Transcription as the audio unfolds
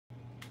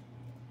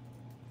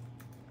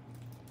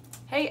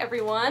Hey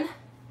everyone.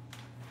 I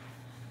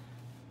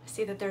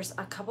see that there's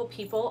a couple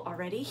people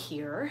already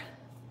here.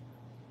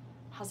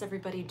 How's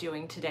everybody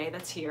doing today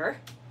that's here?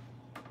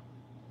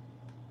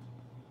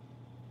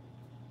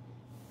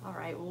 All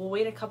right, we'll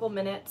wait a couple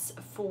minutes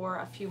for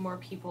a few more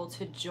people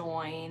to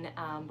join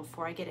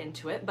before I get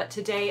into it. But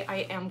today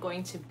I am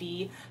going to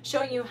be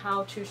showing you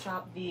how to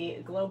shop the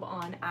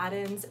GlobeOn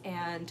add-ins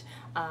and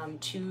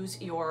choose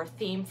your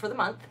theme for the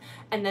month.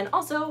 And then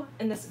also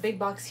in this big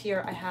box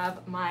here, I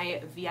have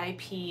my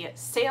VIP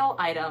sale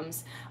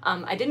items.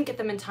 I didn't get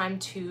them in time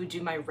to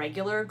do my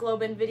regular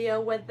GlobeIn video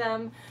with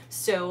them,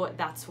 so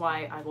that's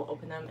why I will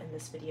open them in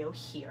this video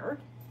here.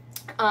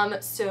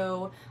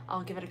 So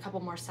I'll give it a couple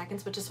more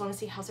seconds, but just want to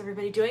see how's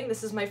everybody doing.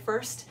 This is my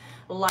first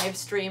live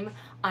stream.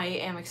 I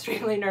am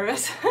extremely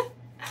nervous.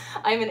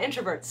 I'm an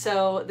introvert,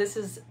 so this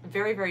is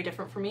very, very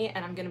different for me,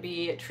 and I'm going to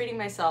be treating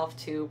myself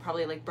to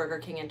probably like Burger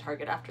King and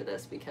Target after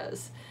this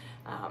because,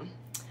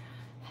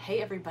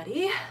 hey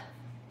everybody.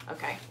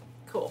 Okay,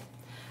 cool.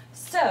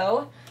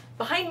 So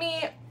behind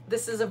me,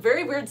 this is a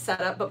very weird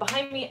setup, but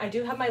behind me I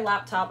do have my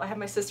laptop. I have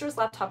my sister's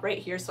laptop right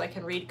here so I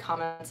can read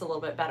comments a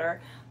little bit better.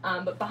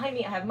 But behind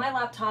me I have my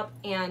laptop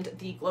and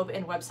the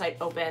GlobeIn website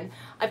open.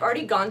 I've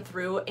already gone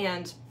through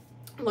and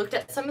looked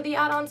at some of the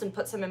add-ons and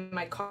put some in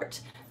my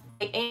cart.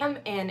 I am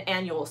an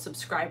annual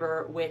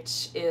subscriber,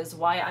 which is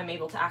why I'm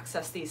able to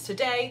access these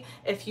today.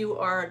 If you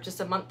are just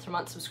a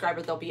month-to-month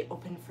subscriber, they'll be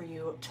open for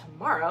you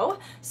tomorrow.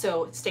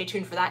 So stay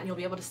tuned for that and you'll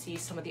be able to see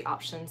some of the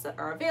options that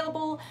are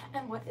available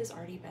and what has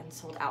already been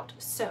sold out.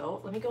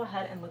 So let me go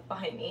ahead and look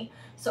behind me.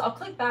 So I'll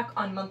click back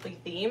on monthly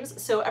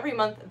themes. So every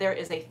month there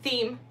is a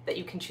theme that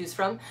you can choose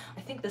from.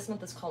 I think this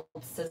month is called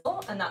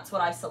Sizzle, and that's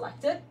what I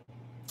selected.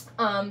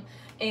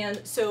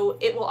 And so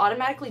it will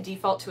automatically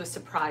default to a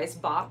surprise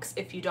box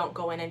if you don't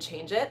go in and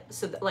change it.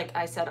 So that, like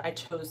I said, I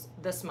chose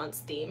this month's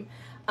theme.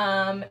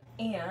 And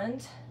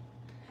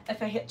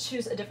if I hit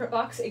choose a different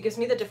box, it gives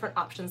me the different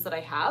options that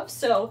I have.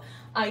 So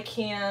I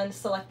can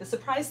select the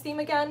surprise theme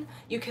again.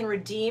 You can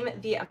redeem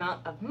the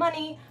amount of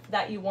money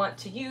that you want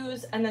to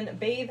use. And then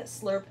Bathe,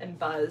 Slurp, and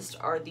Buzzed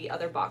are the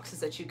other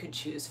boxes that you could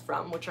choose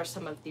from, which are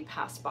some of the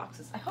past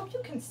boxes. I hope you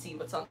can see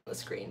what's on the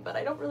screen, but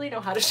I don't really know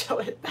how to show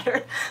it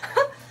better.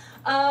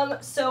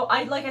 So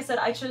like I said,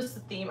 I chose the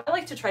theme. I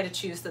like to try to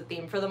choose the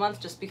theme for the month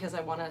just because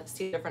I want to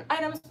see different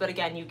items, but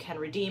again, you can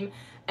redeem.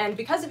 And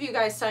because of you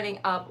guys signing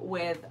up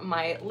with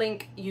my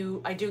link,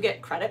 I do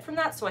get credit from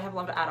that, so I have a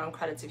lot of add-on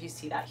credits if you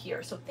see that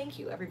here. So thank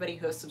you, everybody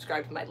who has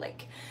subscribed to my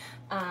link.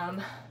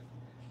 And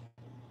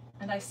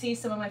I see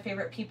some of my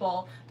favorite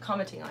people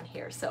commenting on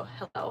here, so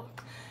hello.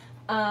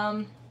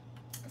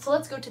 So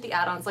let's go to the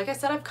add-ons. Like I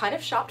said, I've kind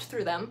of shopped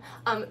through them.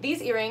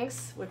 These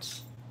earrings,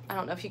 which I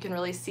don't know if you can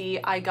really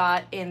see, I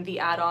got in the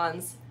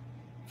add-ons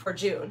for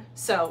June,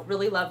 so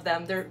really love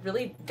them. They're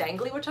really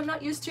dangly, which I'm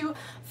not used to.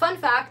 Fun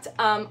fact,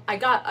 I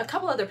got a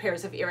couple other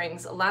pairs of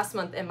earrings last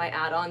month in my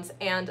add-ons,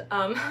 and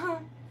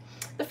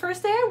the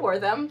first day I wore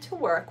them to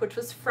work, which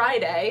was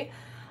Friday,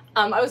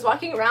 I was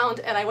walking around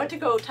and I went to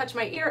go touch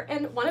my ear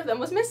and one of them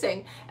was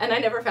missing, and I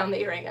never found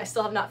the earring. I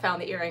still have not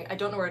found the earring. I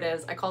don't know where it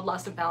is. I called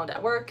Lost and Found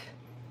at work.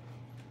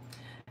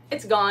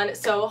 It's gone,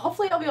 so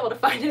hopefully I'll be able to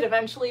find it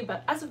eventually,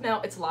 but as of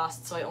now it's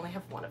lost, so I only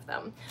have one of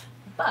them.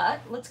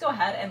 But let's go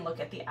ahead and look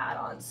at the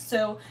add-ons.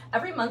 So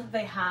every month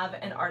they have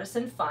an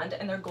artisan fund,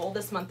 and their goal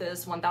this month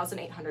is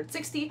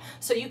 $1,860,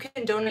 so you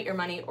can donate your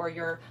money or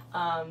your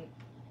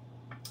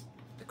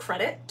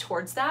credit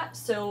towards that.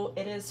 So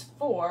it is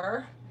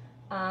for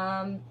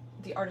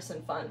the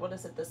artisan fund. What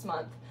is it this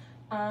month?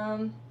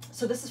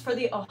 So this is for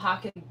the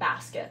Oaxacan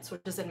baskets,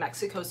 which is in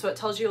Mexico. So it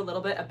tells you a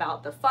little bit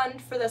about the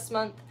fund for this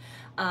month.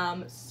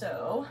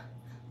 So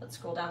let's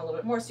scroll down a little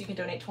bit more so you can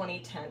donate 20,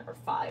 10, or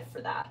 5 for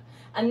that.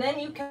 And then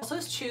you can also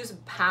choose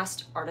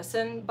past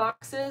artisan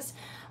boxes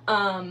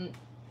on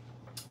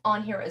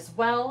here as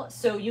well.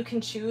 So you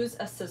can choose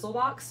a sizzle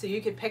box. So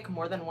you could pick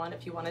more than one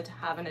if you wanted to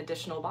have an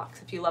additional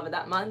box if you love it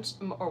that much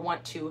or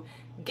want to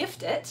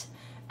gift it.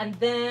 And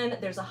then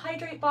there's a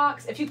hydrate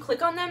box. If you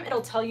click on them,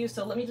 it'll tell you.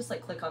 So let me just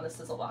like click on the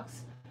sizzle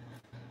box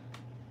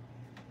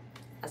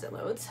as it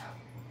loads.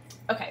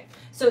 Okay,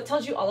 so it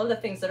tells you all of the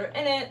things that are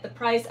in it, the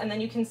price, and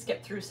then you can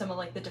skip through some of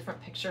like the different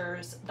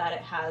pictures that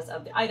it has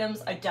of the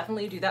items. I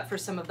definitely do that for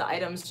some of the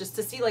items just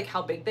to see like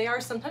how big they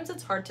are. Sometimes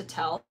it's hard to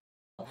tell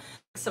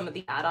some of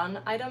the add-on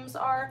items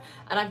are,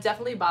 and I've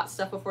definitely bought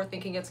stuff before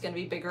thinking it's going to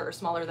be bigger or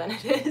smaller than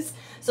it is,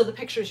 so the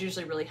pictures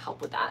usually really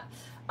help with that.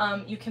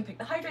 You can pick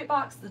the hydrate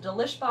box, the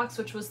delish box,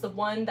 which was the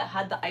one that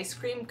had the ice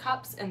cream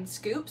cups and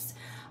scoops.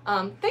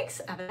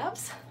 Thanks,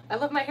 Abs. I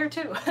love my hair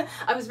too.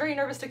 I was very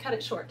nervous to cut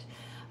it short.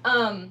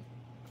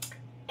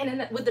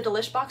 And with the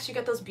delish box, you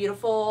get those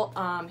beautiful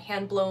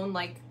hand-blown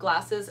like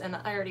glasses, and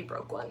I already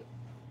broke one,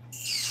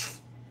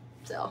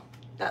 so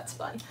that's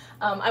fun.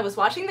 I was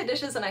washing the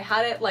dishes and I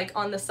had it like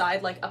on the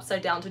side, like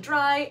upside down to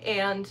dry,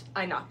 and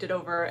I knocked it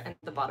over and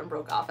the bottom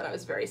broke off and I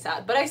was very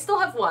sad, but I still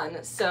have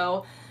one,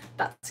 so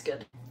that's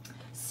good.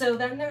 So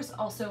then there's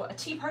also a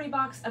tea party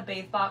box, a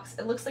bathe box.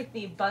 It looks like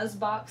the Buzz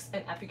box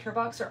and Epicure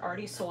box are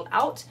already sold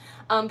out.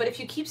 But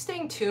if you keep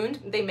staying tuned,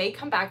 they may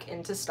come back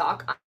into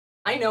stock.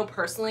 I know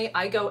personally,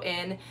 I go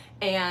in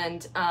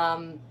and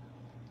I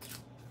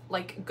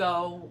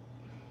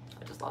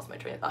just lost my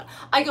train of thought.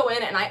 I go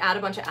in and I add a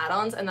bunch of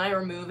add-ons, and then I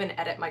remove and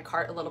edit my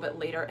cart a little bit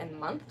later in the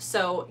month.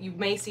 So you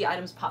may see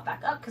items pop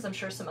back up because I'm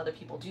sure some other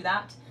people do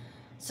that.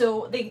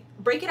 So they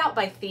break it out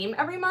by theme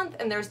every month,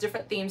 and there's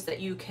different themes that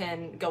you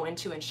can go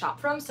into and shop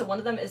from. So one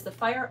of them is the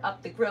fire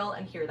up the grill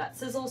and hear that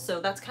sizzle. So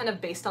that's kind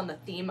of based on the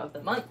theme of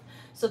the month.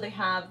 So they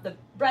have the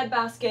bread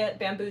basket,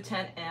 bamboo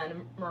tent,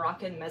 and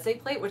Moroccan meze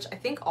plate, which I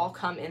think all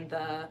come in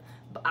the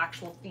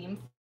actual theme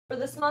for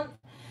this month.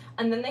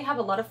 And then they have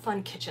a lot of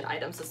fun kitchen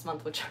items this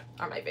month, which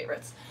are my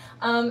favorites.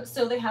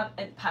 So they have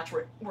a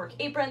patchwork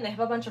apron. They have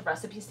a bunch of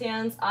recipe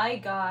stands.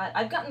 I've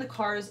gotten the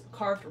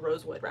carved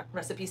rosewood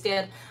recipe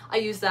stand. I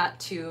use that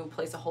to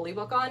place a holy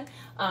book on.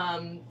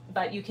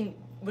 But you can,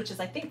 which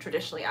is I think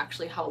traditionally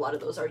actually how a lot of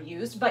those are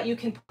used, but you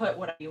can put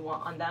whatever you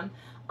want on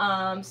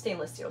them.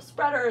 Stainless steel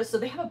spreaders. So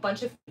they have a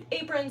bunch of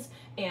aprons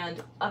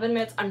and oven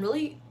mitts. I'm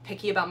really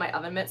picky about my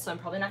oven mitts, so I'm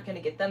probably not going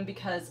to get them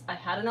because I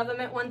had an oven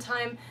mitt one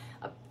time,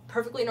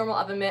 perfectly normal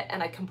oven mitt,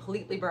 and I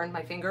completely burned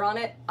my finger on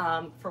it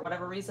for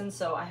whatever reason,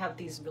 so I have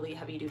these really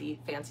heavy duty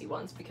fancy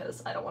ones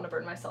because I don't want to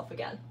burn myself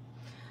again.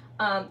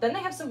 Then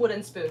they have some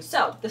wooden spoons.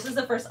 So this is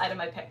the first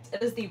item I picked.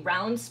 It is the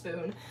round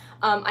spoon.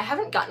 I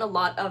haven't gotten a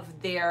lot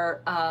of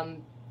their,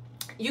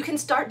 you can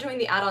start doing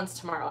the add-ons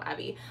tomorrow,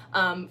 Abby.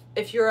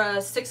 If you're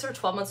a 6 or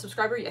 12 month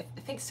subscriber, I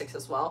think 6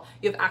 as well,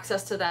 you have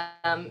access to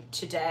them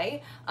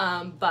today,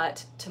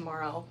 but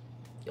tomorrow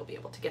you'll be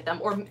able to get them,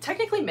 or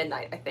technically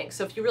midnight, I think.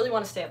 So if you really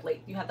want to stay up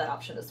late, you have that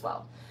option as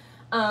well.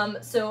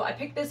 So I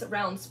picked this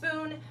round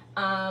spoon,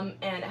 and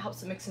it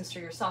helps to mix and stir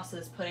your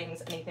sauces,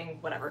 puddings, anything,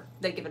 whatever.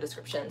 They give a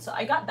description. So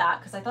I got that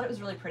because I thought it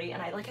was really pretty,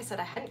 and like I said,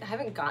 I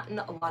haven't gotten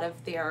a lot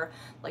of their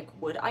like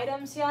wood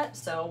items yet,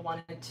 so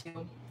wanted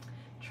to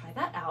try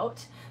that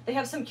out. They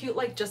have some cute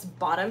like just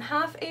bottom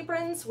half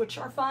aprons, which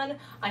are fun.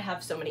 I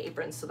have so many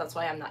aprons, so that's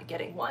why I'm not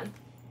getting one.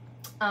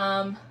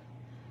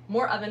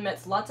 More oven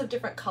mitts, lots of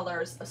different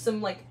colors,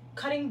 some like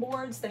cutting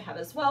boards they have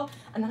as well.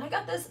 And then I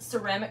got this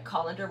ceramic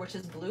colander, which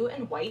is blue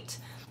and white.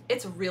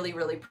 It's really,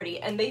 really pretty.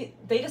 And they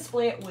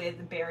display it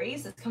with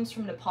berries. It comes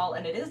from Nepal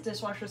and it is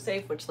dishwasher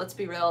safe, which let's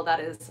be real, that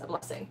is a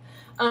blessing.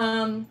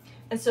 And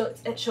so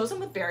it shows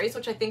them with berries,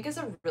 which I think is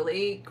a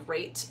really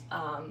great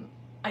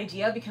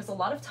idea, because a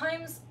lot of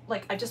times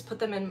like I just put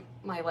them in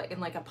my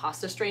like a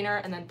pasta strainer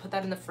and then put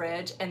that in the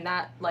fridge, and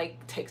that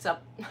like takes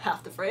up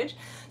half the fridge.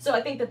 So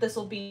I think that this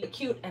will be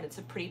cute, and it's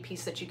a pretty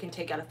piece that you can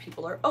take out if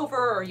people are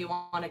over or you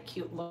want a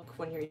cute look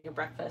when you're eating your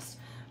breakfast,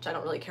 which I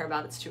don't really care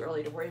about. It's too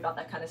early to worry about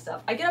that kind of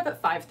stuff. I get up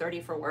at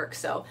 5:30 for work,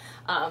 so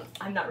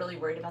I'm not really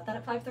worried about that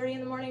at 5:30 in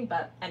the morning,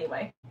 but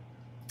anyway.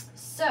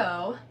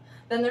 So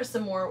then there's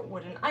some more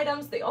wooden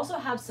items. They also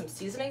have some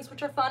seasonings,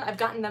 which are fun. I've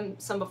gotten them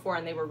some before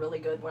and they were really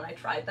good when I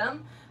tried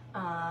them.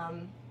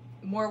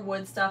 More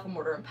wood stuff, a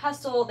mortar and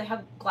pestle. They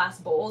have glass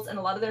bowls and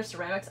a lot of their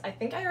ceramics. I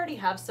think I already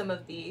have some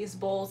of these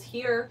bowls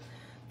here.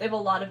 They have a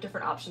lot of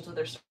different options with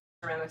their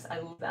ceramics. I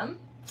love them.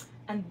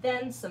 And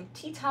then some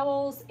tea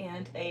towels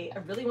and I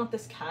really want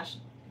this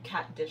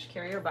cat dish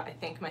carrier, but I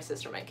think my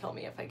sister might kill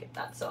me if I get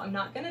that. So I'm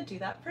not gonna do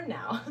that for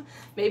now.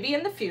 Maybe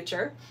in the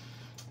future.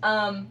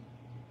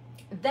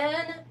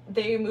 Then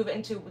they move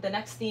into the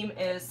next theme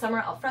is summer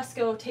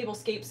alfresco,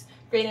 tablescapes,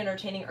 great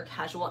entertaining or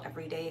casual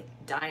everyday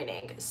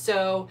dining.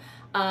 So,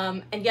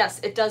 and yes,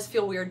 it does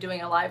feel weird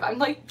doing a live. I'm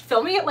like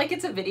filming it like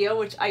it's a video,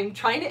 which I'm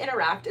trying to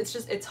interact. It's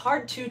just, it's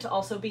hard to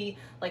also be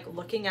like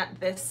looking at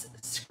this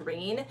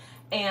screen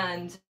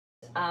and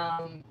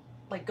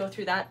like go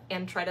through that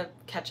and try to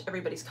catch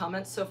everybody's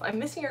comments. So if I'm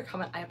missing your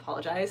comment, I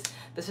apologize.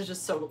 This is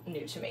just so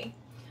new to me.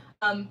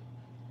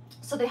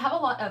 So they have a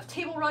lot of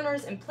table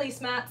runners and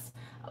placemats.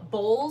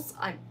 Bowls,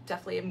 I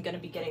definitely am going to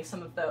be getting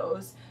some of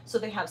those. So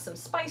they have some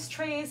spice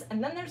trays,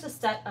 and then there's a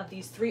set of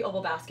these 3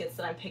 oval baskets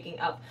that I'm picking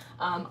up.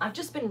 I've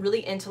just been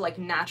really into like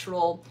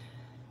natural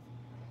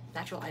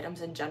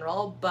items in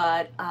general,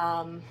 but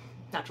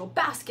natural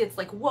baskets,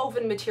 like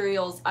woven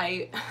materials.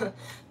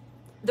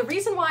 The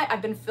reason why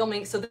I've been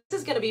filming, so this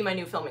is going to be my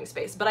new filming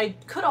space, but I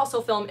could also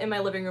film in my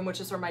living room,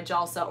 which is where my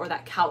jalsa or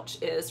that couch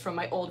is from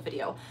my old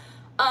video.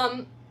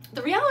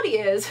 The reality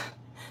is,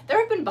 there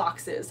have been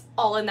boxes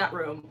all in that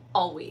room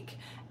all week,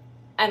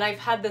 and I've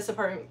had this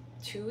apartment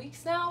 2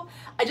 weeks now.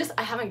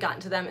 I haven't gotten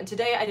to them, and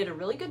today I did a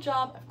really good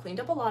job. I've cleaned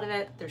up a lot of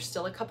it. There's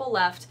still a couple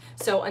left,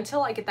 so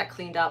until I get that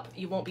cleaned up,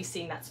 you won't be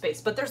seeing that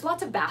space. But there's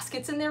lots of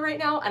baskets in there right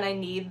now, and I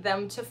need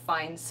them to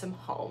find some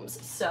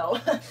homes, so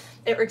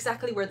they're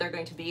exactly where they're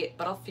going to be,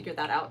 but I'll figure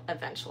that out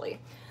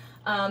eventually.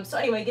 So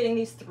anyway, getting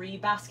these 3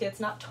 baskets,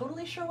 not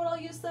totally sure what I'll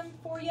use them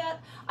for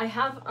yet. I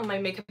have on my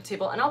makeup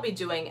table, and I'll be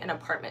doing an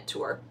apartment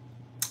tour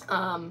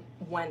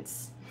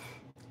once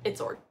it's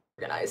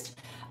organized.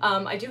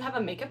 I do have a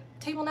makeup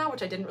table now,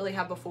 which I didn't really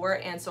have before,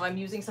 and so I'm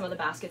using some of the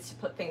baskets to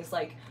put things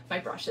like my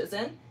brushes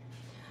in.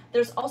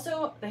 There's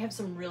also, they have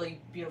some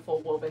really beautiful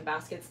woven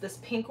baskets. This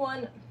pink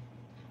one,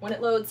 when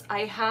it loads.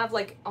 I have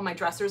like on my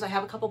dressers, I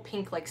have a couple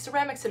pink like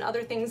ceramics and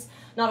other things,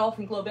 not all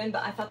from GlobeIn,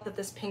 but I thought that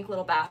this pink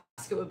little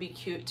basket would be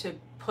cute to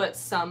put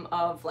some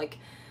of like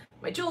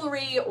my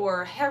jewelry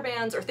or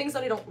hairbands or things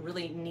that I don't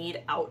really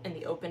need out in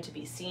the open to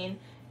be seen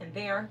in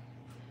there,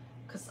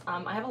 because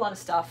I have a lot of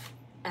stuff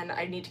and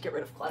I need to get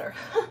rid of clutter.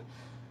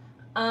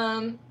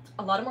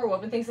 A lot of more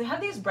woven things. They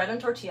have these bread and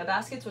tortilla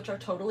baskets, which are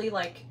totally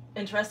like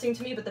interesting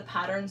to me, but the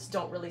patterns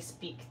don't really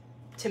speak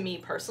to me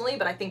personally,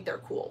 but I think they're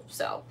cool.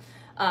 So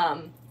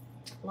a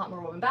lot more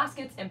woven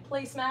baskets and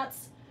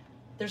placemats.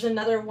 There's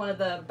another one of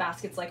the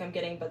baskets like I'm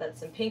getting, but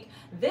that's in pink.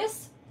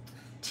 This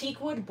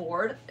teak wood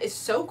board is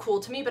so cool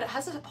to me, but it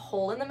has a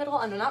hole in the middle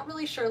and I'm not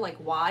really sure like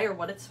why or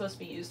what it's supposed to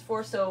be used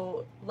for.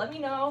 So let me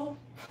know,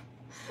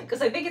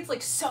 because I think it's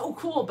like so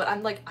cool, but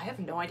I'm like, I have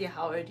no idea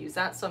how I would use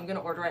that. So I'm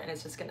gonna order it and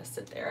it's just gonna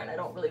sit there, and I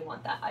don't really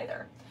want that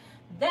either.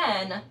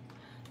 Then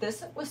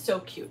this was so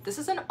cute. This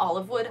is an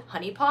olive wood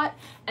honey pot,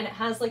 and it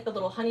has like the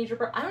little honey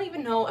dripper. I don't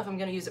even know if I'm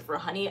gonna use it for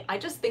honey. I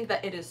just think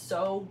that it is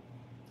so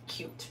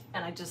cute,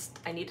 and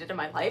I need it in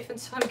my life, and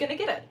so I'm gonna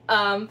get it.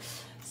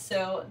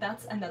 So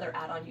that's another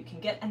add-on you can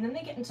get. And then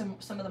they get into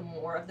some of the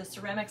more of the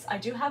ceramics. I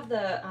do have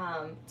the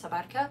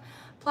tabarca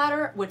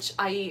platter, which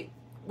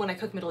when I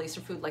cook Middle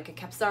Eastern food like a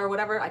kebsa or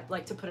whatever, I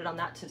like to put it on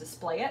that to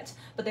display it.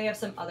 But they have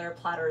some other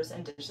platters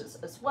and dishes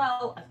as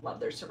well. I love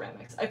their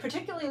ceramics. I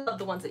particularly love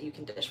the ones that you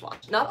can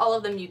dishwash. Not all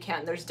of them you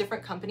can. There's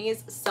different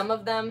companies. Some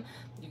of them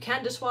you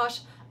can dishwash,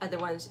 other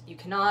ones you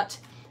cannot.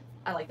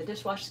 I like the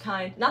dishwash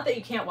kind. Not that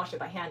you can't wash it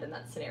by hand in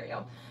that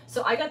scenario.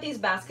 So I got these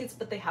baskets,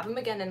 but they have them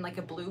again in like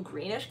a blue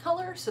greenish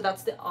color. So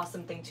that's the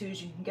awesome thing too,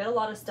 is you can get a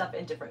lot of stuff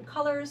in different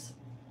colors.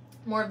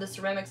 More of the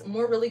ceramics,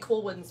 more really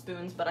cool wooden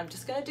spoons, but I'm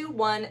just gonna do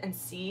one and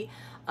see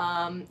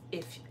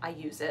if I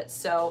use it.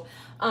 So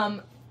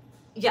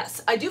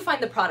yes, I do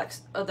find the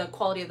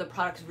quality of the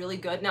products really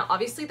good. Now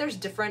obviously there's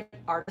different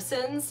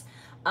artisans,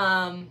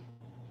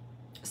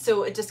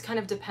 so it just kind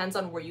of depends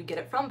on where you get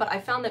it from, but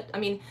I found that, I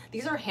mean,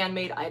 these are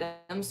handmade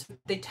items.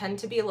 They tend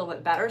to be a little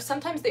bit better.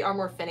 Sometimes they are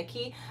more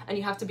finicky and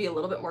you have to be a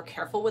little bit more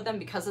careful with them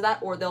because of that,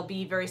 or they'll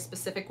be very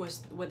specific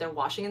with their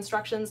washing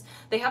instructions.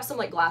 They have some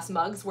like glass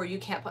mugs where you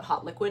can't put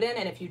hot liquid in,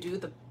 and if you do,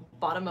 the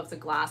bottom of the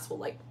glass will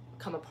like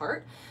come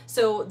apart.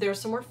 So there's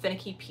some more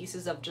finicky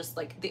pieces of just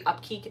like the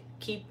upkeep,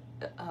 can't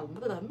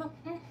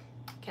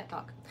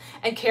talk,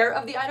 and care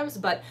of the items,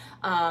 but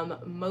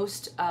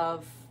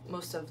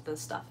most of the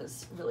stuff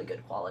is really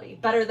good quality.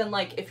 Better than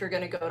like if you're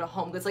gonna go to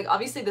Home Goods. Like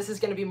obviously this is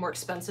gonna be more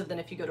expensive than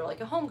if you go to like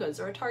a Home Goods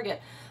or a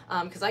Target,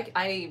 because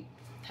I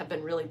have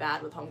been really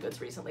bad with Home Goods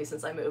recently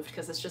since I moved,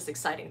 because it's just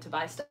exciting to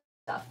buy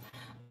stuff.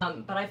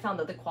 But I found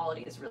that the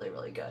quality is really,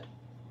 really good.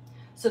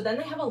 So then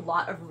they have a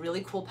lot of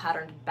really cool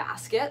patterned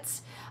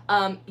baskets.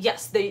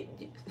 Yes,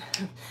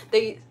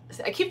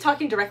 I keep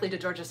talking directly to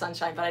Georgia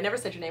Sunshine, but I never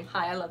said your name.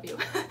 Hi, I love you.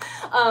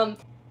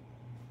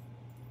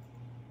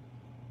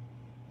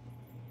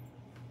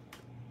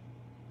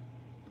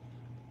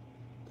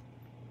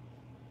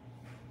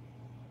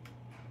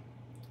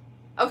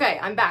 Okay,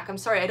 I'm back. I'm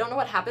sorry. I don't know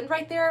what happened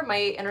right there. My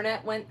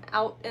internet went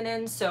out and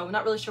in, so I'm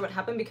not really sure what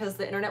happened because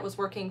the internet was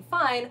working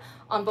fine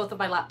on both of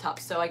my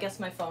laptops. So I guess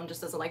my phone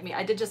just doesn't like me.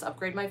 I did just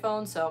upgrade my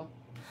phone, so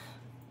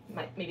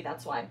maybe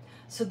that's why.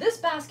 So this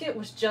basket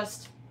was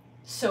just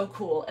so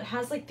cool. It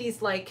has like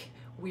these like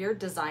weird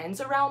designs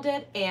around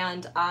it,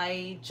 and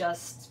I'm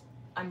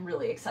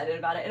really excited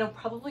about it. It'll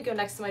probably go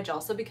next to my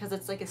Jalsa because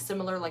it's like a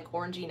similar like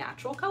orangey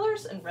natural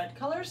colors and red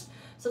colors.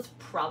 So it's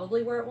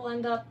probably where it will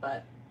end up,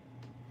 but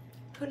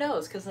who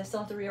knows, because I still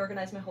have to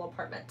reorganize my whole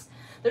apartment.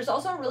 There's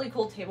also a really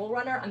cool table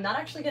runner. I'm not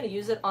actually going to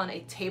use it on a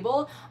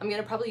table. I'm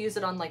going to probably use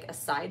it on like a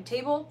side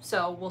table,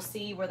 so we'll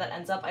see where that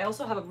ends up. I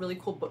also have a really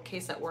cool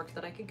bookcase at work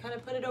that I could kind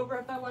of put it over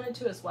if I wanted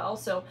to as well.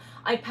 So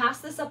I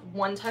passed this up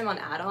one time on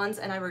add-ons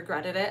and I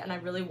regretted it and I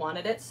really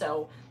wanted it,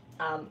 so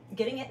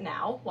getting it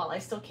now while I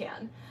still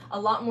can. A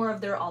lot more of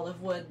their olive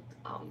wood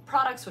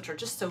products, which are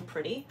just so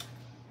pretty.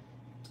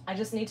 I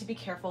just need to be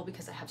careful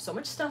because I have so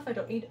much stuff. I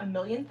don't need a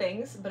million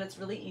things, but it's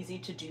really easy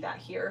to do that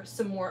here.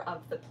 Some more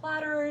of the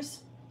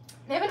platters.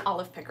 They have an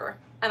olive picker,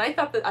 and I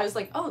thought that, I was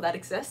like, oh, that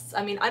exists.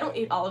 I mean, I don't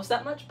eat olives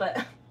that much,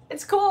 but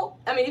it's cool.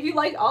 I mean, if you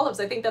like olives,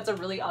 I think that's a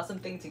really awesome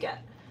thing to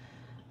get.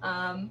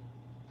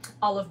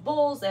 Olive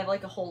bowls. They have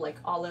like a whole like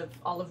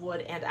olive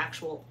wood and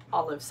actual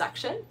olive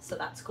section, so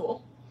that's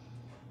cool.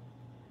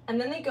 And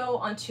then they go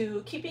on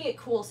to keeping it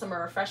cool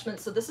summer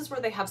refreshments. So this is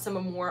where they have some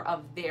more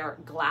of their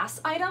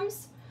glass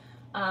items.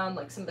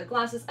 Like some of their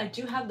glasses. I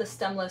do have the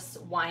stemless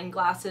wine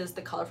glasses,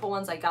 the colorful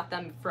ones. I got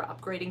them for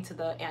upgrading to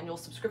the annual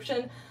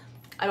subscription.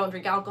 I don't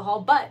drink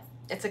alcohol, but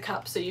it's a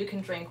cup, so you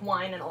can drink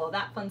wine and all of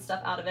that fun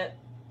stuff out of it.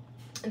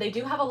 And they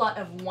do have a lot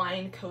of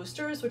wine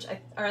coasters, which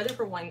are either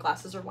for wine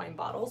glasses or wine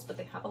bottles, but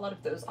they have a lot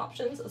of those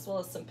options, as well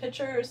as some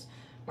pitchers,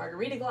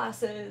 margarita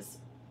glasses,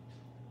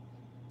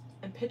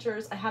 and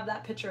pitchers. I have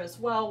that pitcher as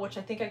well, which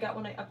I think I got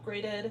when I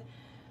upgraded.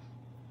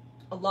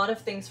 A lot of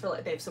things for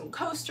like, they have some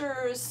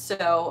coasters,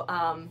 so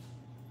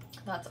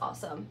that's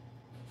awesome.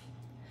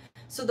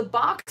 So the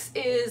box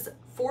is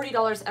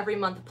 $40 every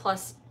month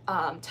plus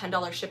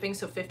 $10 shipping,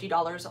 so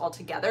 $50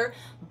 altogether.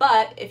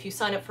 But if you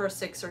sign up for a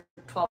 6 or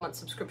 12-month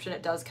subscription,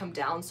 it does come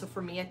down. So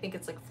for me, I think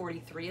it's like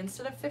 43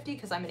 instead of 50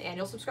 because I'm an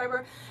annual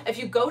subscriber. If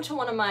you go to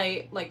one of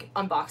my like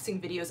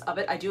unboxing videos of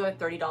it, I do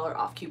have a $30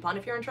 off coupon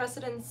if you're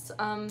interested in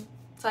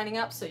signing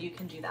up, so you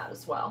can do that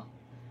as well.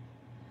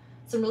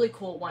 Some really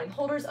cool wine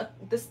holders.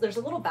 There's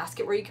a little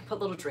basket where you can put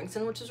little drinks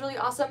in, which is really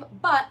awesome,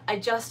 but I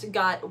just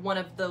got one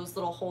of those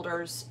little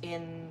holders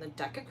in the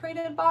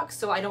decorated box,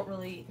 so I don't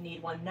really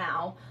need one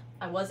now.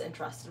 I was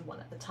interested in one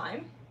at the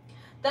time.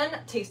 Then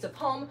Taste of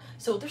Home.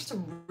 So there's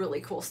some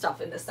really cool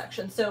stuff in this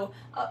section. So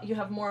you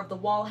have more of the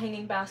wall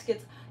hanging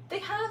baskets. They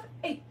have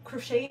a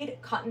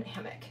crocheted cotton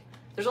hammock.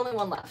 There's only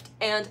one left,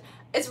 and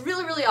it's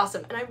really, really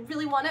awesome, and I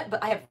really want it,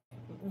 but I have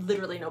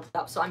literally no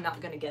up, so I'm not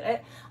gonna get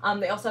it.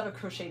 They also have a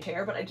crochet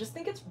chair, but I just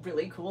think it's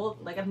really cool.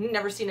 Like, I've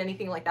never seen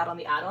anything like that on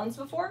the add-ons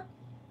before.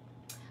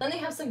 Then they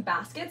have some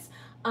baskets.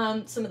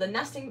 Some of the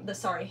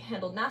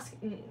handled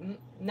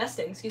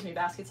nesting,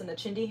 baskets, and the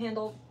chindi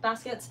handle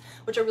baskets,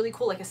 which are really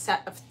cool, like a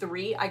set of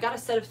 3. I got a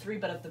set of 3,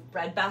 but of the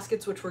bread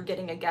baskets, which we're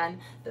getting again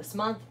this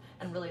month,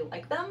 and really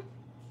like them.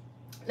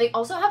 They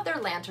also have their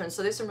lanterns,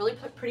 so there's some really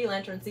pretty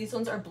lanterns. These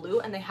ones are blue,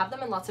 and they have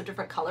them in lots of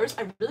different colors.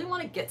 I really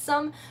want to get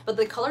some, but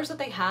the colors that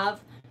they have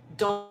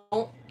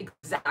don't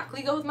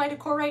exactly go with my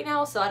decor right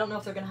now, so I don't know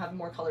if they're going to have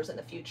more colors in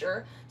the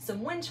future.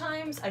 Some wind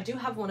chimes. I do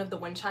have one of the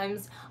wind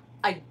chimes.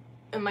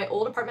 In my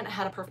old apartment, I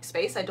had a perfect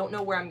space. I don't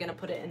know where I'm going to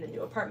put it in the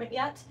new apartment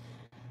yet.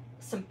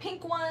 Some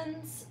pink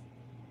ones.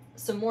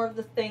 Some more of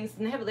the things.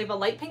 And they have a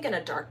light pink and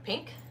a dark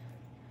pink.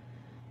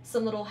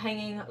 Some little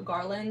hanging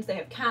garlands. They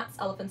have cats,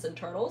 elephants, and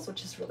turtles,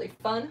 which is really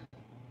fun.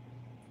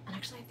 And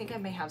actually, I think I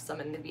may have some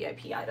in the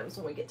VIP items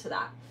when we get to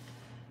that.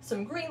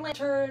 Some green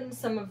lanterns,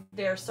 some of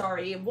their,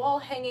 wall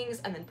hangings,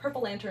 and then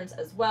purple lanterns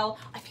as well.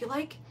 I feel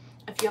like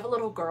if you have a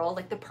little girl,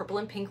 like the purple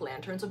and pink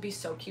lanterns would be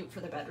so cute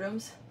for the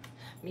bedrooms.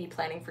 Me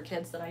planning for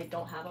kids that I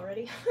don't have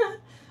already,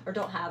 or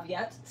don't have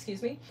yet,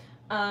 excuse me.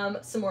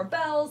 Some more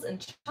bells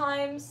and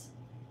chimes.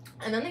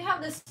 And then they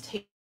have this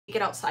take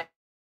it outside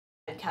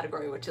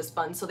category, which is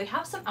fun. So they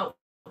have some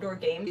outdoor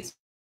games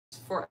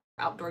for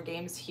outdoor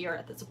games here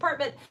at this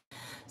apartment.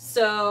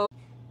 So,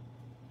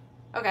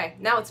 okay,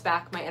 now it's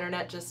back. My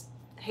internet just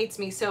hates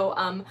me. So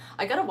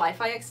I got a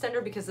Wi-Fi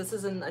extender because this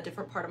is in a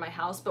different part of my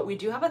house, but we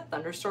do have a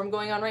thunderstorm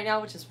going on right now,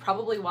 which is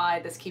probably why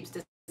this keeps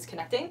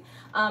disconnecting.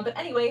 But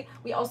anyway,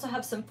 we also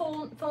have some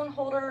phone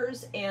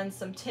holders and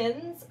some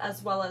tins,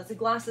 as well as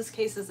glasses,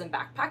 cases, and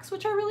backpacks,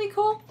 which are really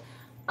cool.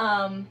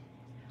 I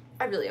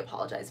really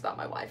apologize about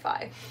my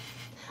Wi-Fi.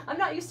 I'm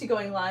not used to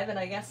going live, and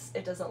I guess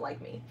it doesn't like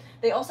me.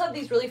 They also have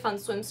these really fun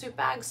swimsuit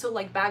bags, so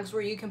like bags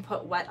where you can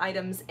put wet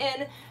items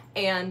in,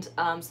 and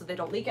so they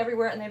don't leak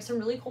everywhere, and they have some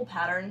really cool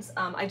patterns.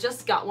 I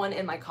just got one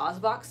in my cause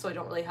box, so I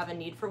don't really have a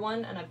need for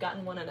one, and I've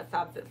gotten one in a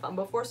FabFitFun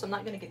before, so I'm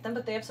not going to get them,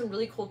 but they have some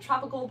really cool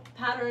tropical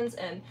patterns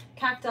and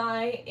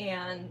cacti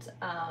and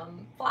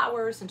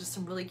flowers and just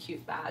some really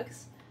cute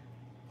bags.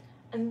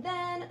 And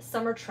then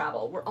summer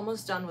travel. We're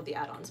almost done with the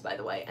add-ons, by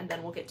the way, and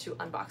then we'll get to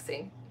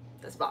unboxing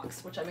this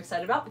box, which I'm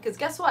excited about because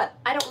guess what?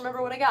 I don't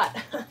remember what I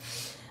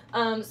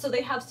got. So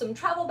they have some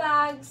travel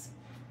bags,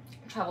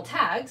 travel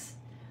tags,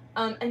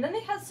 and then they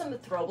had some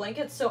throw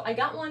blankets. So I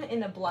got one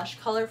in a blush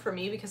color for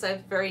me because I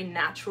have very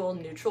natural,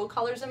 neutral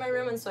colors in my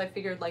room, and so I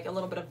figured like a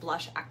little bit of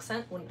blush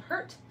accent wouldn't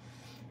hurt.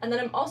 And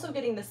then I'm also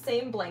getting the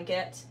same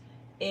blanket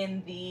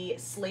in the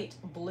slate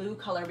blue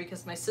color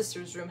because my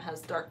sister's room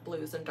has dark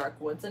blues and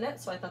dark woods in it,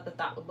 so I thought that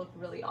that would look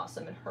really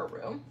awesome in her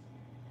room.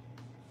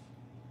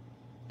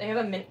 They have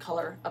a mint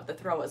color of the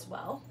throw as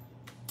well.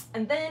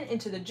 And then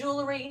into the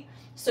jewelry.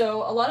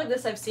 So a lot of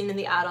this I've seen in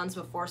the add-ons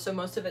before, so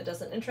most of it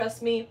doesn't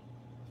interest me.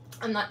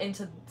 I'm not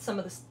into some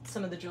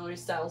of the jewelry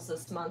styles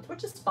this month,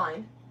 which is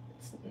fine.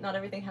 Not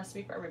everything has to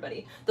be for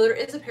everybody. Though there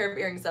is a pair of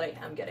earrings that I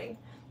am getting,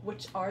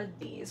 which are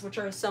these, which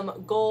are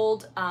some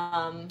gold,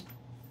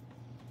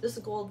 this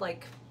is gold,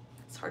 like,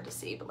 it's hard to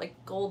see, but like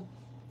gold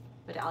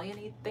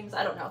medallion-y things,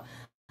 I don't know.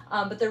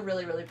 But they're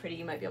really, really pretty.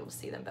 You might be able to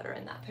see them better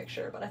in that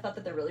picture, but I thought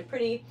that they're really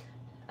pretty.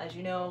 As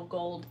you know,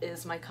 gold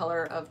is my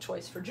color of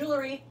choice for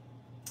jewelry.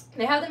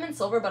 They have them in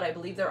silver, but I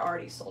believe they're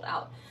already sold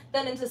out.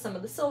 Then into some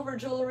of the silver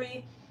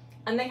jewelry,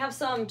 and they have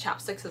some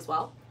chapsticks as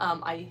well.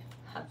 I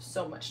have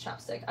so much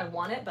chapstick. I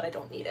want it, but I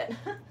don't need it.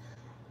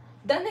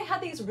 Then they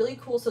had these really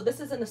cool, so this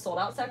is in the sold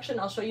out section.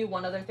 I'll show you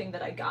one other thing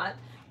that I got.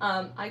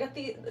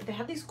 They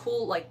have these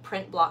cool like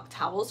print block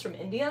towels from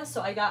India,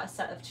 so I got a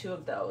set of 2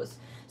 of those.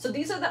 So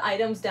these are the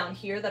items down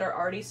here that are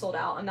already sold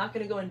out. I'm not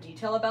going to go in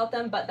detail about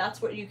them, but that's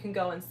where you can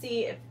go and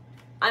see. If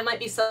I might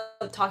be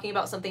talking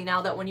about something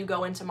now that when you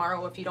go in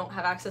tomorrow, if you don't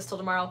have access till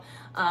tomorrow,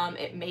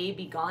 it may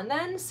be gone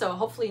then, so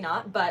hopefully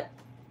not, but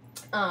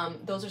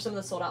those are some of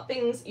the sold out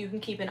things. You can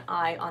keep an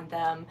eye on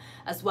them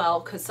as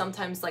well, because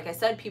sometimes, like I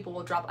said, people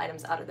will drop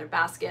items out of their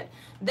basket.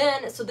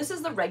 Then, so this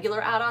is the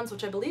regular add-ons,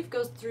 which I believe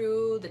goes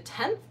through the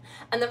 10th,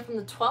 and then from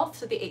the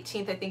 12th to the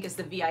 18th, I think, is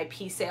the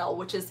VIP sale,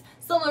 which is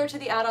similar to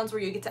the add-ons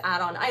where you get to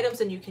add on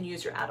items and you can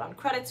use your add-on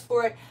credits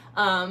for it.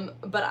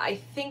 But I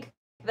think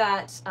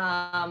that,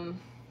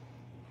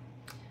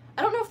 I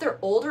I don't know if they're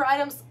older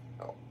items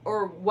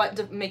or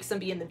what makes them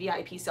be in the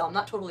VIP sale. I'm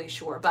not totally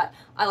sure, but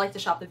I like to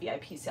shop the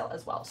VIP sale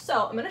as well.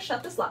 So I'm gonna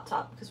shut this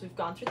laptop because we've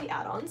gone through the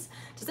add-ons.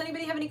 Does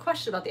anybody have any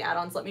question about the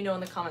add-ons? Let me know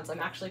in the comments. I'm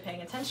actually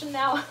paying attention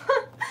now.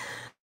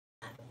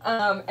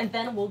 And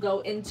then we'll go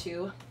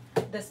into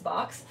this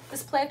box.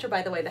 This planter,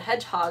 by the way, the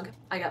hedgehog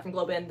I got from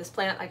GlobeIn. This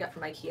plant I got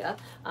from IKEA,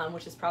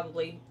 which is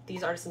probably,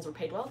 these artisans were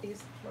paid well,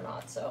 these were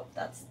not, so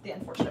that's the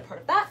unfortunate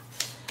part of that.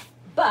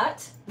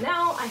 But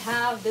now I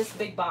have this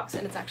big box,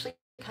 and it's actually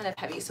kind of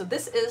heavy. So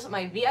this is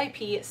my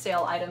VIP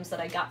sale items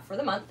that I got for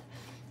the month.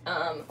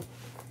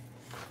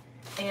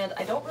 And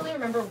I don't really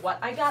remember what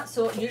I got.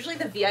 So usually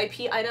the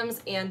VIP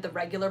items and the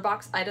regular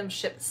box items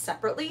ship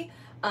separately.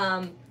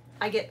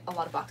 I get a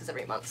lot of boxes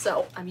every month,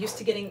 so I'm used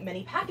to getting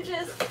many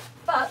packages,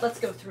 but let's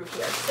go through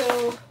here.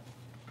 So,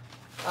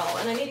 oh,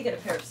 and I need to get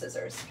a pair of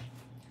scissors.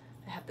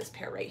 I have this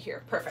pair right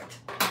here, perfect.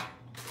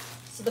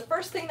 So the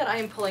first thing that I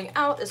am pulling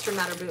out is from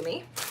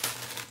Matterboomy.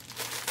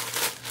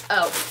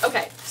 Oh,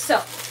 okay,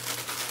 so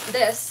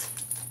this,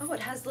 oh,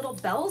 it has little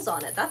bells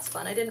on it. That's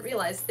fun, I didn't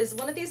realize. Is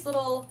one of these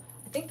little,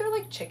 I think they're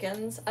like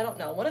chickens, I don't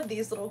know, one of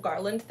these little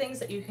garland things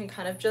that you can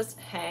kind of just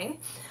hang.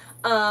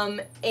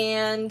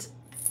 And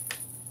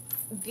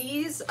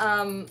these,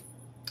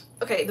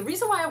 okay, the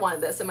reason why I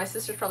wanted this, and my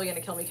sister's probably gonna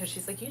kill me because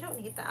she's like, you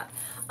don't need that.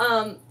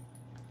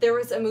 There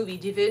was a movie,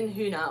 Die Wilden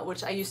Hühner,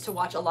 which I used to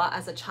watch a lot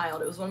as a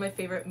child. It was one of my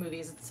favorite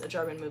movies. It's a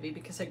German movie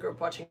because I grew up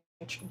watching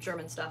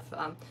German stuff.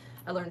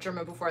 I learned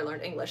German before I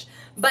learned English.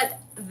 But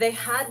they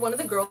had, one of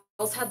the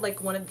girls had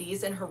like one of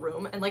these in her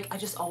room, and like I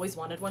just always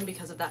wanted one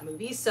because of that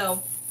movie.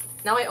 So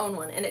now I own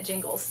one and it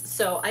jingles.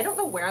 So I don't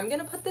know where I'm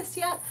gonna put this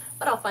yet,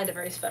 but I'll find a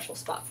very special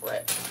spot for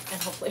it.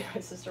 And hopefully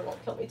my sister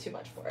won't kill me too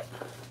much for it.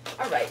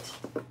 All right,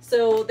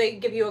 so they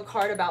give you a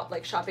card about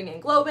like shopping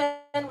in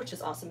GlobeIn, which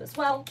is awesome as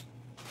well.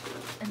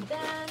 And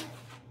then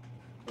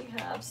we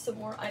have some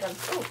more items.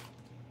 Oh,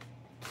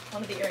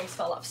 one of the earrings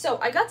fell off. So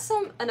I got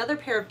another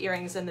pair of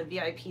earrings in the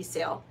VIP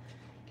sale.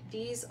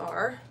 These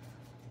are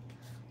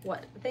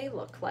what they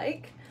look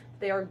like.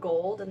 They are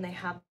gold and they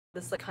have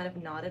this like kind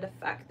of knotted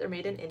effect. They're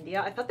made in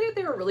India. I thought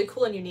they were really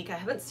cool and unique. I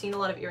haven't seen a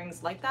lot of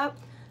earrings like that,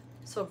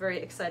 so very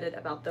excited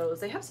about those.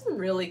 They have some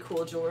really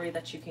cool jewelry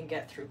that you can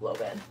get through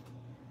GlobeIn.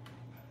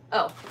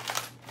 Oh,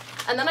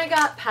 and then I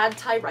got pad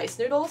thai rice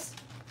noodles.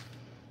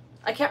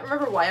 I can't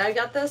remember why I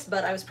got this,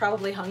 but I was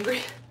probably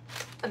hungry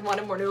and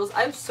wanted more noodles.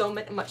 I have so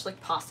much like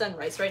pasta and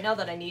rice right now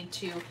that I need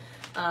to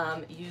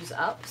use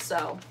up,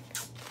 so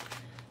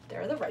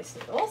there are the rice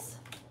noodles.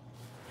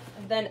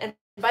 And then, and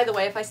by the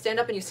way, if I stand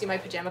up and you see my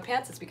pajama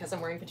pants, it's because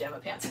I'm wearing pajama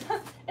pants.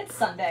 It's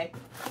Sunday.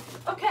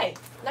 Okay,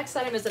 next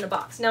item is in a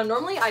box. Now,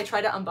 normally I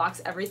try to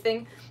unbox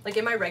everything. Like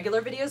in my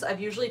regular videos, I've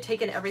usually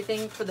taken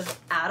everything for the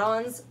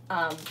add-ons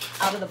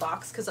out of the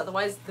box because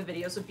otherwise the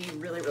videos would be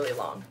really, really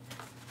long.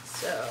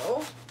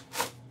 So,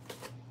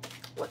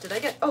 what did I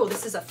get? Oh,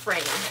 this is a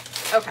frame.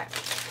 Okay.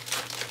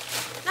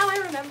 Now I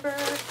remember.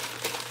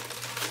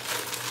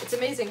 It's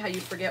amazing how you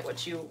forget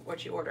what you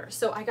order.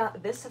 So I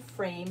got this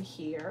frame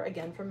here,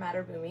 again from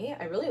Matterboomy.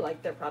 I really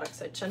like their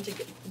products. I tend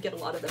to get a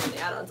lot of them in the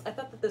add-ons. I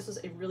thought that this was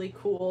a really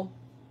cool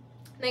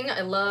thing.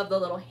 I love the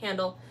little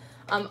handle.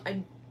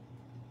 I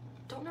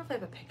don't know if I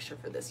have a picture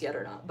for this yet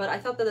or not, but I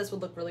thought that this would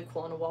look really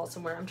cool on a wall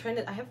somewhere.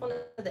 I have one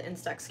of the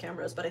Instax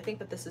cameras, but I think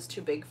that this is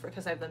too big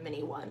because I have the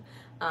mini one.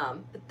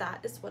 But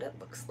that is what it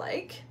looks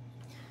like.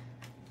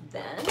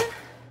 Then,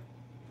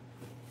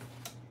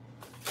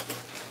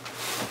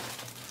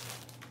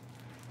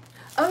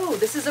 oh,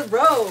 this is a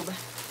robe.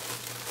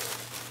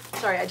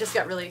 Sorry, I just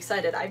got really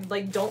excited. I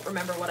like don't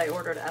remember what I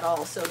ordered at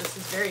all, so this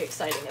is very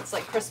exciting. It's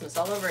like Christmas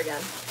all over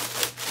again.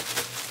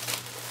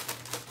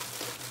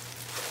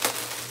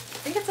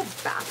 I think it's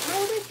a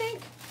bathrobe, I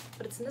think,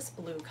 but it's in this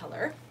blue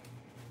color.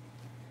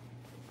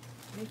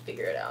 Let me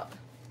figure it out.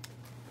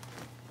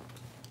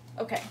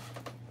 Okay,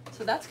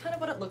 so that's kind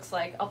of what it looks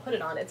like. I'll put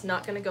it on. It's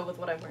not gonna go with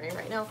what I'm wearing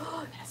right now.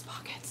 Oh, it has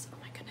pockets. Oh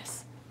my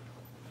goodness.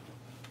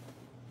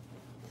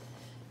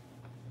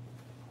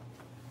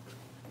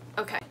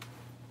 Okay.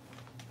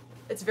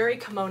 It's very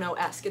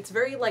kimono-esque. It's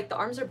very like, the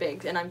arms are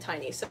big and I'm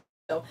tiny, so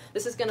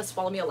this is gonna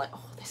swallow me alive.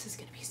 Oh, this is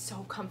gonna be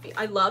so comfy.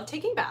 I love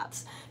taking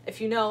baths.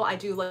 If you know, I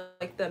do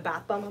like the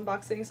bath bomb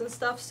unboxings and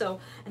stuff, so,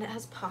 and it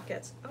has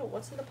pockets. Oh,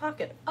 what's in the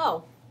pocket?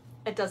 Oh,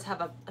 it does have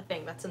a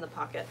thing that's in the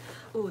pocket.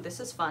 Ooh, this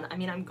is fun. I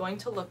mean, I'm going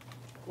to look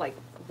like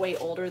way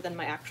older than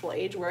my actual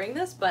age wearing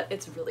this, but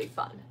it's really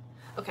fun.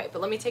 Okay,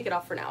 but let me take it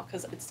off for now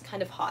because it's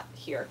kind of hot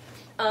here.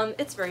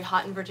 It's very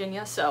hot in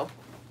Virginia, so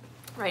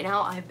right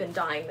now I've been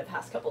dying the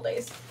past couple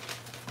days.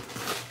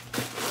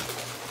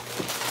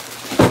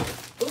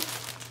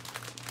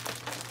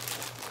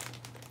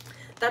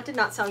 That did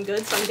not sound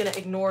good, so I'm gonna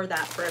ignore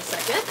that for a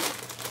second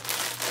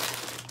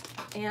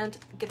and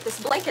get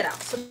this blanket out.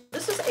 So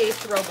this is a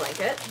throw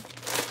blanket.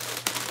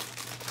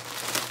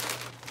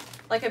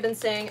 Like I've been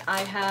saying, I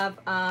have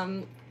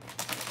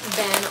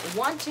been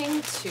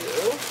wanting to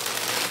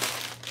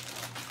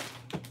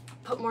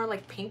put more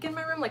like pink in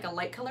my room, like a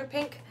light color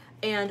pink.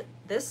 And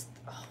this,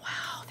 oh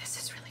wow, this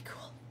is really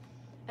cool.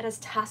 It has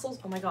tassels.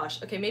 Oh my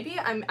gosh. Okay, maybe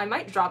I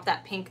might drop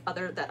that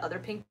other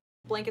pink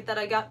blanket that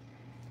I got,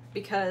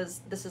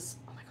 because this is,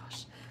 oh my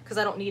gosh, because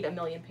I don't need a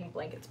million pink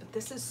blankets, but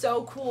this is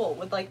so cool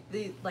with like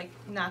the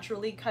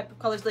naturally type of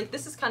colors. Like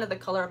this is kind of the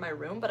color of my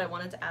room, but I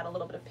wanted to add a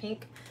little bit of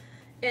pink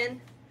in,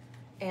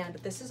 and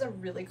this is a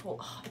really cool,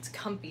 oh, it's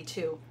comfy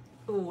too.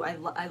 Ooh,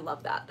 I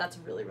love that. That's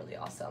really, really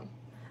awesome.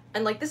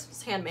 And like this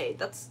was handmade.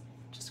 That's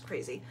just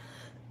crazy.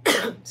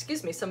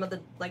 Excuse me, some of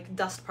the like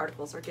dust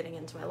particles are getting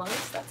into my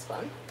lungs. That's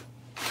fun.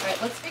 All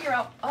right, let's figure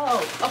out, oh,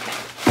 okay.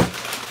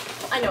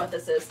 I know what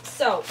this is.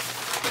 So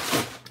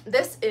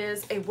this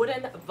is a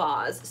wooden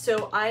vase.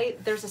 So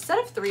there's a set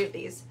of 3 of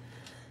these.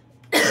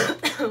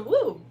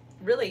 Woo,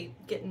 really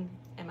getting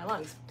in my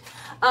lungs.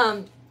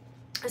 A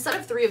set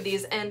of 3 of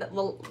these, and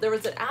there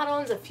was an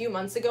add-ons a few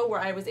months ago where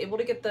I was able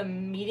to get the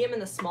medium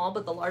and the small,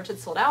 but the large had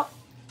sold out.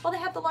 Well, they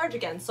had the large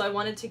again, so I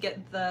wanted to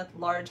get the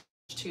large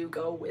to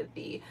go with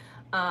the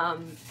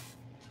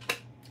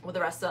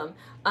rest of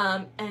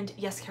them. And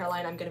yes,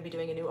 Caroline, I'm going to be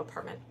doing a new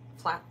apartment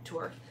flat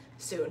tour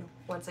soon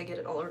once I get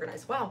it all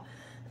organized. Wow.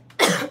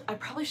 I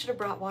probably should have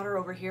brought water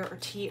over here or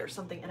tea or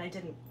something, and I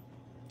didn't.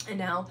 And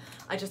now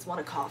I just want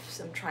to cough,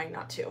 so I'm trying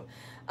not to.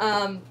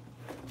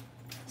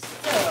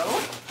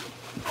 So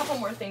a couple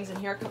more things in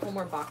here, a couple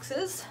more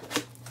boxes.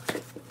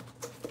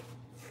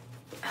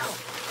 Oh,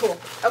 cool.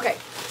 Okay,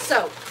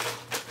 so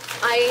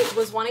I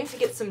was wanting to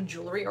get some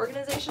jewelry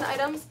organization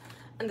items,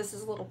 and this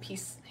is a little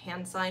piece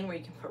hand sign where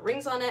you can put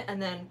rings on it,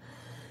 and then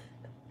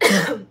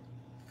I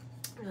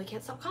really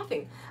can't stop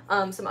coughing.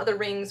 Some other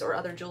rings or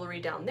other jewelry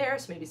down there,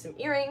 so maybe some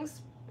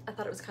earrings. I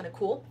thought it was kind of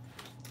cool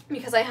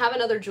because I have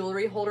another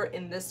jewelry holder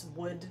in this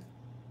wood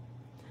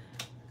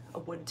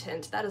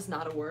tint. That is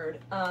not a word.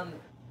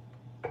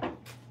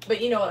 But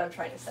you know what I'm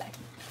trying to say.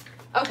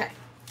 Okay,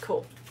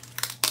 cool.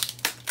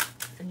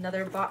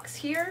 Another box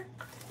here.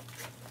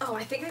 Oh,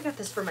 I think I got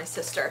this for my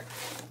sister.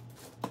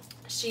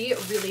 She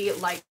really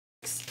likes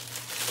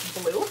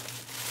blue.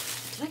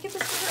 Did I get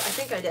this for her? I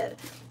think I did.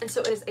 And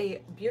so it is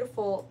a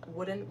beautiful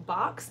wooden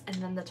box, and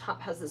then the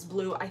top has this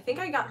blue. I think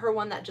I got her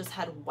one that just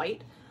had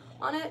white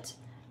on it,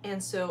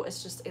 and so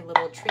it's just a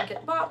little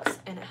trinket box,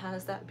 and it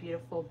has that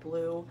beautiful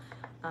blue,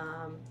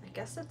 I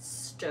guess it's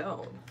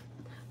stone,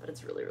 but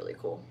it's really, really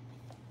cool.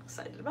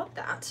 Excited about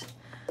that.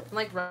 I'm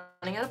like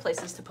running out of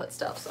places to put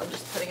stuff, so I'm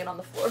just putting it on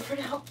the floor for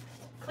now.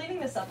 Cleaning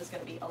this up is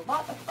going to be a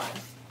lot of fun.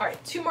 All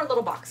right, 2 more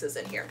little boxes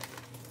in here.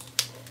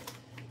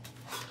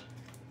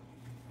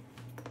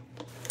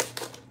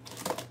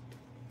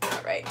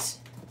 All right.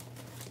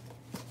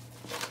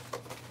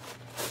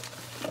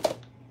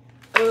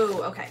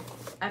 Oh, okay.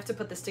 I have to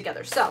put this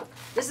together. So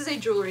this is a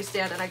jewelry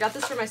stand, and I got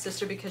this for my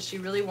sister because she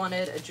really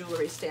wanted a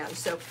jewelry stand.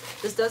 So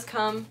this does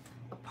come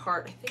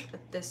apart. I think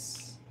that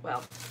this,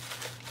 well,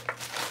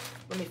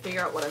 let me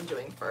figure out what I'm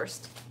doing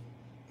first.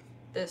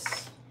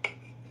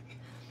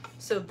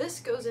 So this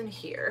goes in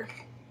here.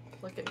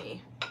 Look at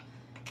me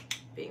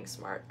being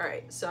smart. All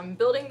right, so I'm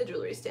building the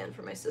jewelry stand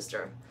for my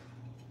sister.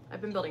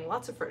 I've been building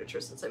lots of furniture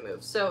since I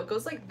moved. So it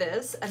goes like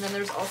this, and then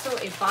there's also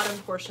a bottom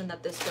portion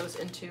that this goes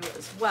into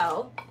as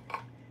well.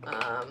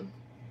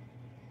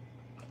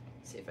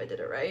 See if I did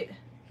it right.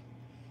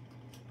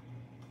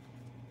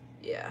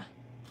 Yeah.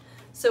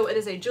 So it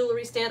is a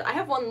jewelry stand. I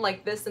have one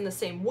like this in the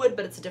same wood,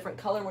 but it's a different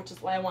color, which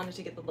is why I wanted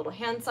to get the little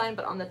hand sign.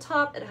 But on the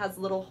top, it has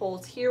little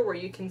holes here where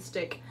you can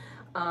stick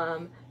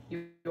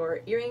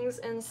your earrings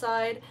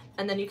inside,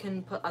 and then you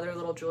can put other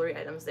little jewelry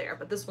items there.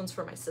 But this one's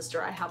for my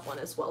sister. I have one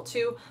as well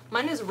too.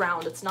 Mine is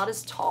round. It's not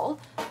as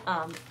tall,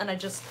 and I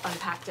just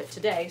unpacked it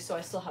today, so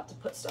I still have to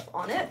put stuff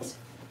on it.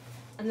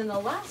 And then the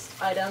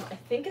last item, I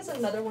think, is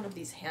another one of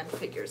these hand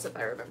figures, if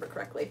I remember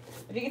correctly.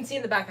 If you can see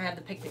in the back, I have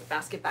the picnic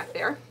basket back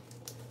there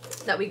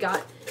that we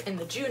got in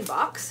the June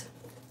box.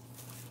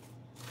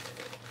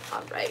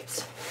 All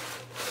right.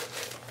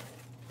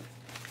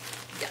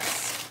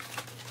 Yes.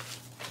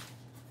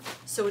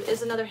 So it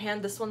is another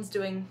hand. This one's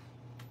doing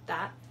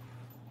that.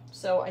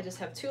 So I just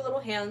have 2 little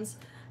hands,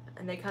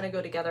 and they kind of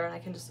go together, and I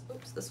can just,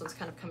 oops, this one's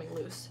kind of coming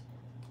loose,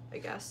 I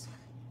guess.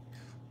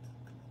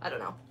 I don't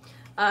know.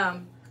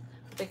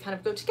 They kind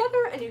of go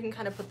together, and you can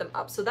kind of put them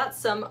up. So that's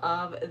some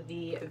of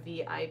the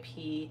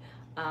VIP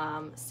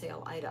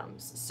sale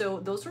items. So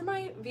those were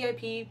my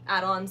VIP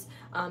add-ons.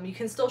 You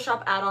can still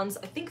shop add-ons,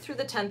 I think, through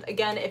the 10th.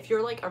 Again, if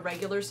you're like a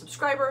regular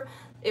subscriber,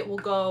 it will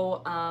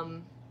go,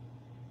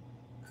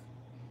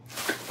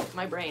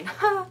 my brain.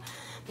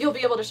 You'll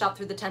be able to shop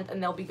through the 10th,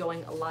 and they'll be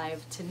going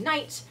live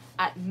tonight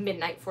at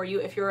midnight for you.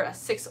 If you're a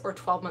 6 or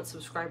 12-month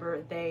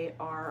subscriber, they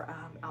are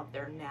out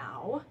there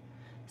now.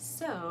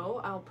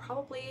 So I'll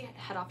probably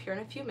head off here in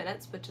a few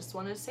minutes, but just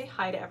wanted to say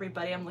hi to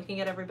everybody. I'm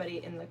looking at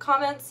everybody in the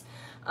comments.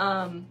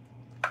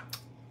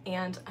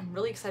 And I'm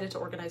really excited to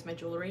organize my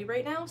jewelry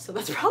right now, so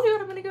that's probably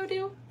what I'm gonna go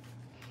do.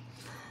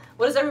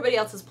 What is everybody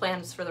else's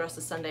plans for the rest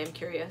of Sunday? I'm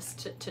curious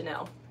to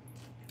know.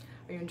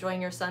 Are you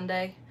enjoying your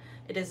Sunday?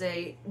 It is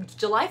a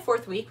July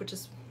 4th week, which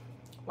is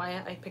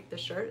why I picked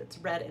this shirt. It's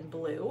red and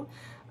blue.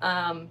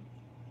 Oh,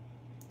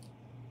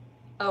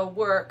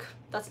 work.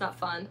 That's not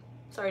fun.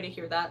 Sorry to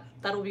hear that.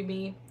 That'll be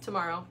me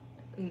tomorrow.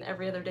 and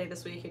every other day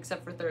this week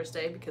except for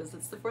Thursday because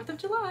it's the 4th of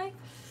July.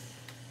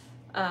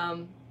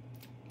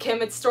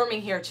 Kim, it's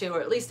storming here too,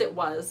 or at least it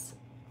was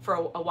for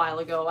a while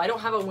ago. I don't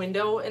have a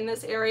window in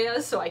this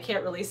area, so I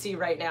can't really see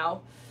right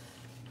now.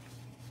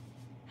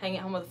 Hanging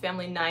at home with the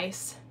family,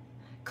 nice.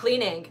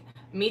 Cleaning,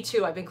 me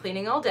too. I've been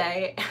cleaning all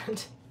day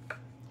and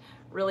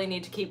really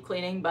need to keep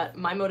cleaning, but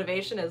my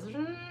motivation is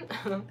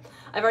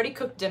I've already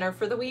cooked dinner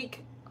for the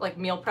week, like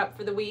meal prep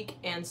for the week,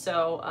 and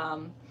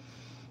so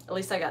at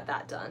least I got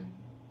that done.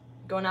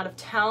 Going out of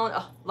town,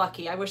 oh,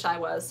 lucky, I wish I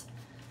was.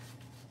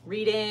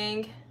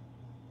 Reading,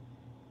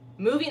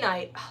 movie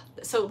night.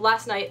 So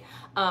last night,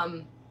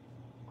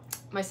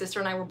 my sister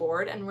and I were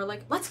bored and we're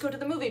like, let's go to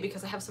the movie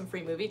because I have some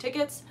free movie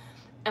tickets.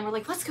 And we're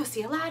like, let's go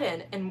see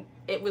Aladdin. And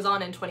it was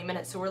on in 20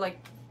 minutes. So we're like,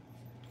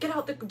 get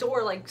out the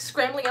door, like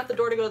scrambling out the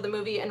door to go to the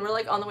movie. And we're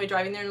like on the way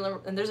driving there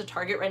and there's a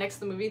Target right next to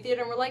the movie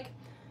theater. And we're like,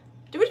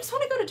 do we just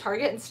want to go to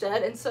Target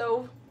instead? And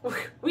so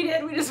we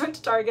did, we just went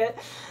to Target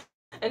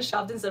and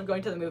shopped instead of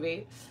going to the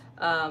movie.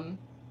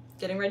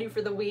 Getting ready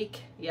for the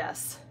week.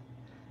 Yes.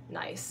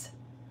 Nice.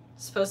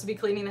 Supposed to be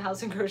cleaning the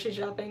house and grocery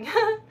shopping.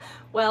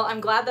 Well,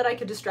 I'm glad that I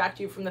could distract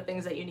you from the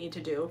things that you need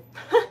to do.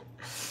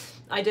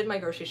 I did my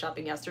grocery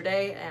shopping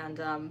yesterday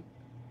and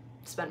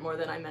spent more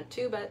than I meant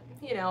to, but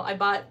you know, I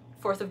bought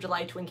 4th of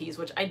July Twinkies,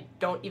 which I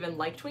don't even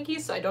like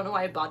Twinkies, so I don't know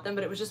why I bought them,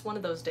 but it was just one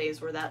of those days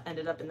where that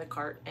ended up in the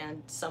cart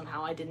and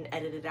somehow I didn't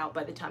edit it out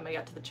by the time I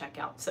got to the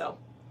checkout, so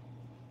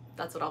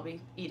that's what I'll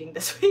be eating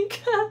this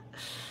week.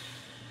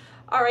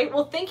 All right,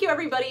 well, thank you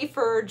everybody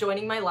for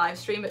joining my live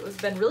stream. It was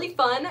been really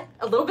fun,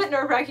 a little bit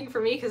nerve-wracking for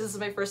me because this is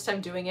my first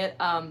time doing it.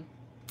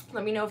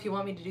 Let me know if you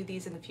want me to do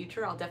these in the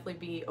future. I'll definitely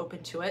be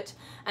open to it.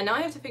 And now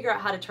I have to figure out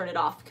how to turn it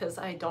off because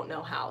I don't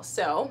know how.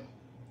 So,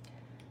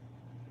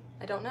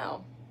 I don't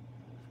know.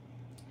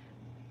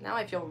 Now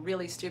I feel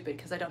really stupid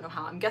because I don't know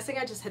how. I'm guessing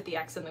I just hit the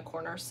X in the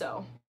corner,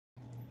 so.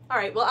 All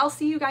right, well, I'll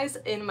see you guys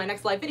in my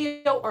next live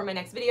video or my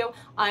next video.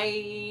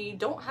 I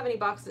don't have any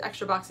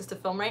extra boxes to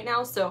film right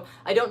now, so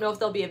I don't know if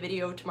there'll be a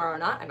video tomorrow or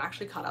not. I'm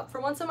actually caught up for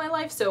once in my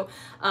life, so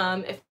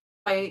if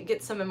I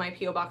get some in my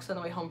P.O. box on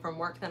the way home from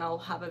work, then I'll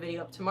have a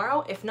video up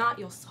tomorrow. If not,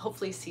 you'll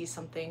hopefully see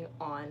something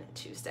on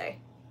Tuesday.